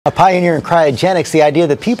A pioneer in cryogenics, the idea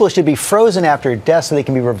that people should be frozen after death so they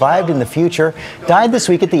can be revived in the future, died this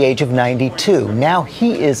week at the age of 92. Now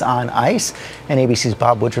he is on ice, and ABC's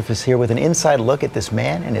Bob Woodruff is here with an inside look at this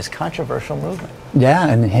man and his controversial movement. Yeah,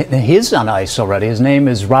 and he's on ice already. His name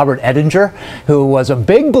is Robert Ettinger, who was a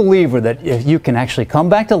big believer that if you can actually come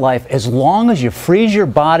back to life as long as you freeze your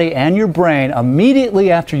body and your brain immediately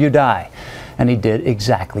after you die. And he did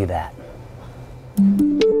exactly that.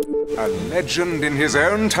 A legend in his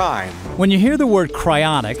own time. When you hear the word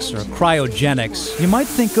cryonics or cryogenics, you might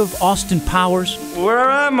think of Austin Powers. Where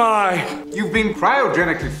am I? You've been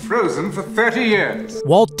cryogenically frozen for 30 years.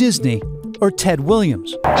 Walt Disney or Ted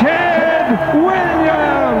Williams. Ted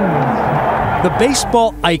Williams! The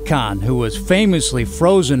baseball icon who was famously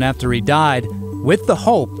frozen after he died, with the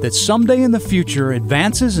hope that someday in the future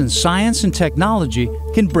advances in science and technology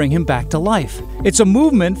can bring him back to life. It's a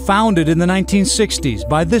movement founded in the 1960s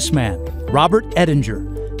by this man, Robert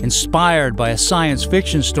Ettinger, inspired by a science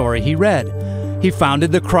fiction story he read. He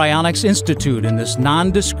founded the Cryonics Institute in this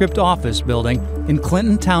nondescript office building in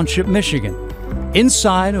Clinton Township, Michigan.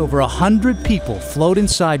 Inside, over 100 people float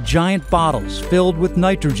inside giant bottles filled with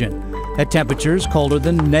nitrogen at temperatures colder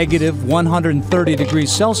than negative 130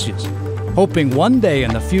 degrees Celsius, hoping one day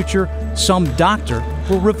in the future some doctor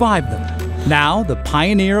will revive them. Now, the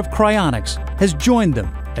pioneer of cryonics has joined them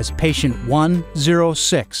as patient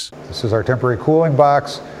 106. This is our temporary cooling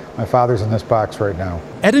box. My father's in this box right now.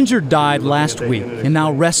 Ettinger died last week and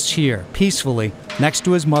now rests here peacefully next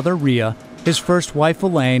to his mother Rhea, his first wife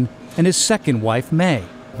Elaine, and his second wife May.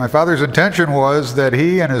 My father's intention was that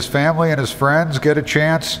he and his family and his friends get a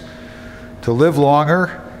chance to live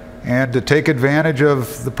longer and to take advantage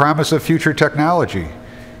of the promise of future technology.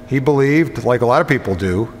 He believed, like a lot of people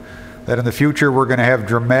do, that in the future we're going to have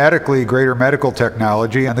dramatically greater medical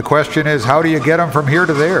technology, and the question is, how do you get them from here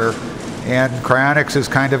to there? And cryonics is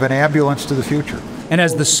kind of an ambulance to the future. And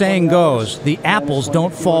as the saying goes, the apples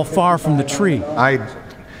don't fall far from the tree. I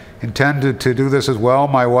intend to do this as well.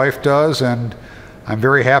 My wife does, and I'm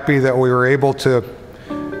very happy that we were able to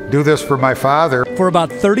do this for my father. For about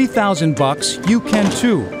 $30,000, you can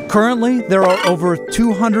too. Currently, there are over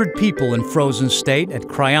 200 people in frozen state at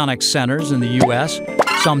cryonics centers in the U.S.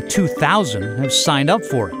 Some 2,000 have signed up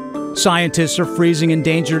for it. Scientists are freezing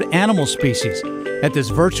endangered animal species at this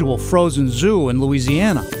virtual frozen zoo in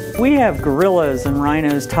Louisiana. We have gorillas and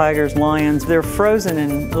rhinos, tigers, lions. They're frozen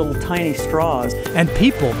in little tiny straws. And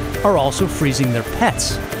people are also freezing their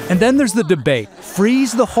pets. And then there's the debate,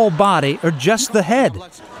 freeze the whole body or just the head?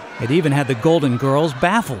 It even had the Golden Girls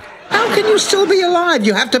baffled. How can you still be alive?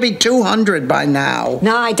 You have to be 200 by now.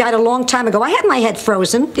 No, I died a long time ago. I had my head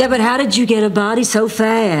frozen. Yeah, but how did you get a body so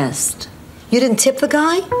fast? You didn't tip the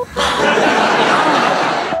guy?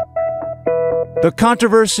 The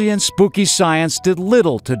controversy and spooky science did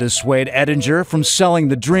little to dissuade Ettinger from selling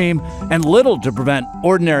the dream and little to prevent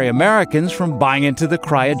ordinary Americans from buying into the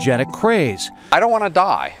cryogenic craze. I don't want to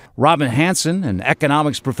die. Robin Hanson, an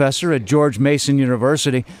economics professor at George Mason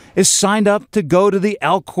University, is signed up to go to the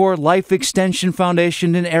Alcor Life Extension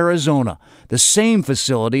Foundation in Arizona, the same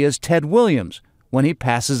facility as Ted Williams, when he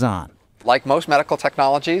passes on. Like most medical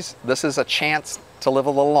technologies, this is a chance to live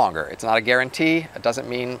a little longer. It's not a guarantee. It doesn't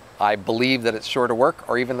mean I believe that it's sure to work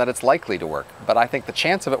or even that it's likely to work. But I think the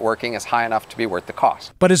chance of it working is high enough to be worth the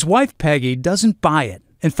cost. But his wife, Peggy, doesn't buy it.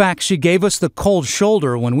 In fact, she gave us the cold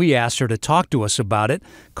shoulder when we asked her to talk to us about it,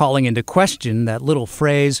 calling into question that little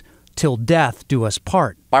phrase, "till death do us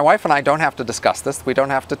part." My wife and I don't have to discuss this. We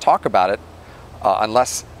don't have to talk about it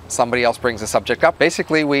unless somebody else brings the subject up.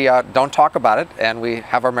 Basically, we don't talk about it, and we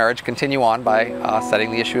have our marriage continue on by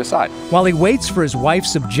setting the issue aside. While he waits for his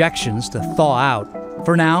wife's objections to thaw out,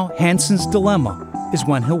 for now, Hanson's dilemma is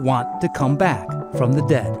when he'll want to come back from the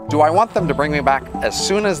dead. Do I want them to bring me back as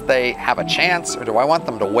soon as they have a chance, or do I want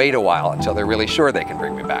them to wait a while until they're really sure they can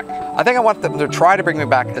bring me back? I think I want them to try to bring me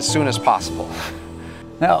back as soon as possible.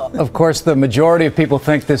 Now, of course, the majority of people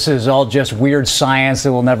think this is all just weird science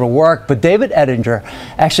that will never work, but David Ettinger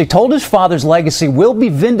actually told his father's legacy will be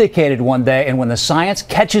vindicated one day, and when the science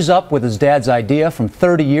catches up with his dad's idea from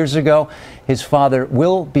 30 years ago, his father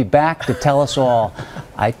will be back to tell us all,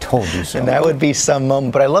 "I told you so." And that would be some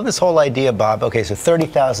moment. But I love this whole idea, Bob. Okay, so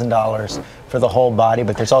 $30,000 for the whole body,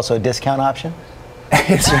 but there's also a discount option?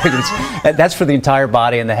 That's for the entire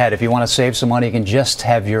body and the head. If you want to save some money, you can just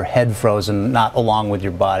have your head frozen, not along with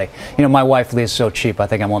your body. You know, my wife Lee is so cheap, I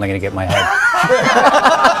think I'm only going to get my head.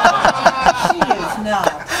 She is not.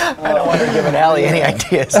 I don't want to give Allie any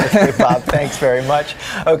ideas. Okay, Bob, thanks very much.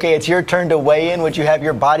 Okay, it's your turn to weigh in. Would you have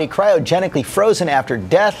your body cryogenically frozen after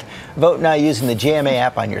death? Vote now using the GMA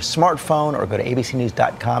app on your smartphone or go to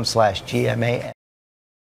abcnews.com/GMA.